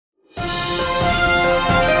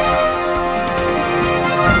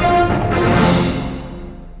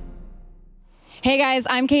Hey guys,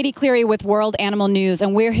 I'm Katie Cleary with World Animal News,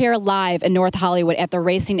 and we're here live in North Hollywood at the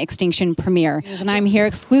Racing Extinction premiere. And I'm here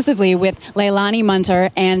exclusively with Leilani Munter,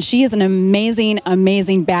 and she is an amazing,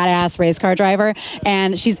 amazing, badass race car driver.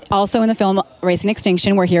 And she's also in the film Racing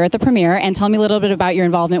Extinction. We're here at the premiere, and tell me a little bit about your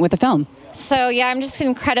involvement with the film. So yeah, I'm just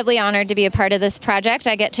incredibly honored to be a part of this project.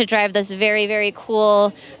 I get to drive this very, very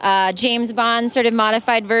cool James Bond sort of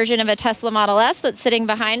modified version of a Tesla Model S that's sitting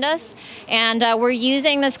behind us. And we're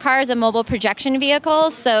using this car as a mobile projection vehicle.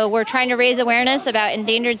 So we're trying to raise awareness about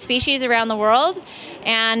endangered species around the world.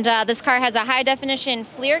 And this car has a high definition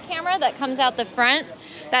FLIR camera that comes out the front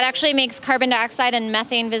that actually makes carbon dioxide and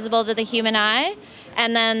methane visible to the human eye.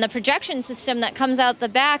 And then the projection system that comes out the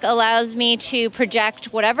back allows me to project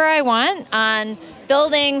whatever I want on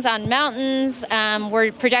buildings, on mountains.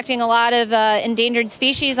 We're projecting a lot of endangered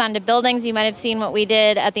species onto buildings. You might have seen what we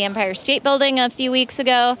did at the Empire State Building a few weeks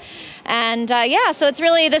ago. And yeah, so it's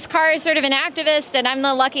really, this car is sort of an activist, and I'm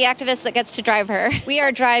the lucky activist that gets to drive her. We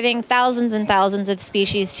are driving thousands and thousands of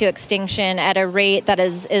species to extinction at a rate that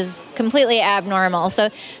is completely abnormal. So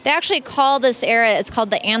they actually call this era, it's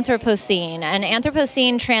called the Anthropocene. And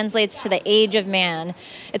Anthropocene translates to the age of man.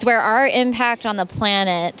 It's where our impact on the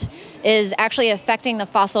planet is actually affecting the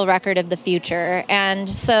fossil record of the future. And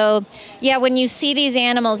so, yeah, when you see these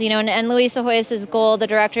animals, you know, and Luisa Hoyos' goal, the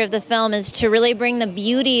director of the film, is to really bring the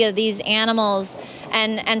beauty of these animals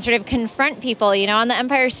and sort of confront people, you know, on the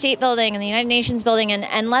Empire State Building and the United Nations building,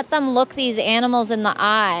 and let them look these animals in the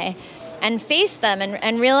eye and face them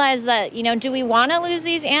and realize that, you know, do we want to lose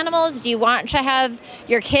these animals? Do you want to have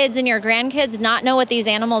your kids and your grandkids not know what these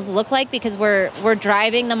animals look like because we're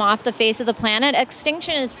driving them off the face of the planet?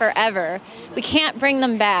 Extinction is forever. We can't bring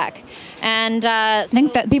them back. And I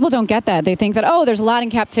think that people don't get that. They think that, oh, there's a lot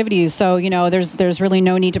in captivity, so, you know, there's really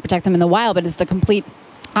no need to protect them in the wild, but it's the complete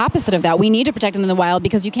opposite of that. We need to protect them in the wild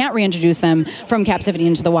because you can't reintroduce them from captivity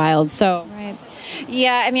into the wild. So. Right.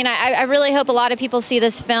 Yeah, I mean, I really hope a lot of people see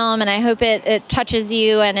this film, and I hope it touches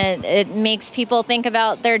you and it makes people think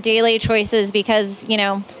about their daily choices because, you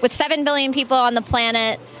know, with 7 billion people on the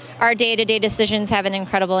planet, our day-to-day decisions have an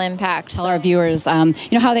incredible impact. Tell our viewers, you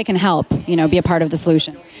know, how they can help, you know, be a part of the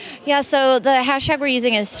solution. Yeah, so the hashtag we're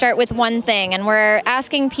using is Start With One Thing, and we're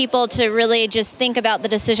asking people to really just think about the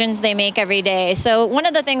decisions they make every day. So one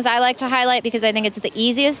of the things I like to highlight, because I think it's the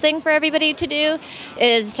easiest thing for everybody to do,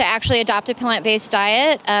 is to actually adopt a plant-based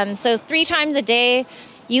diet. So 3 times a day,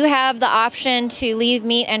 you have the option to leave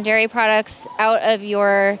meat and dairy products out of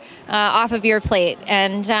your off of your plate,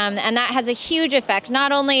 and that has a huge effect.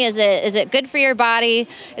 Not only is it good for your body,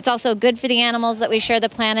 it's also good for the animals that we share the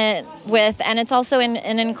planet with, and it's also an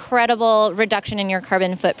incredible reduction in your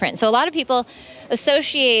carbon footprint. So a lot of people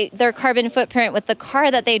associate their carbon footprint with the car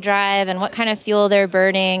that they drive and what kind of fuel they're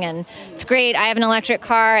burning, and it's great. I have an electric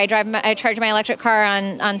car. I charge my electric car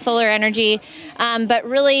on solar energy, but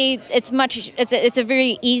really it's a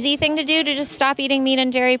very easy thing to do, to just stop eating meat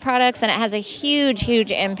and dairy products, and it has a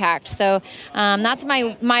huge impact. So that's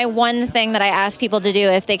my one thing that I ask people to do.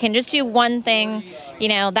 If they can just do one thing, you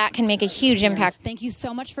know, that can make a huge impact. Thank you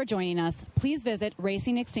so much for joining us. Please visit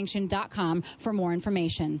racingextinction.com for more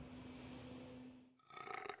information.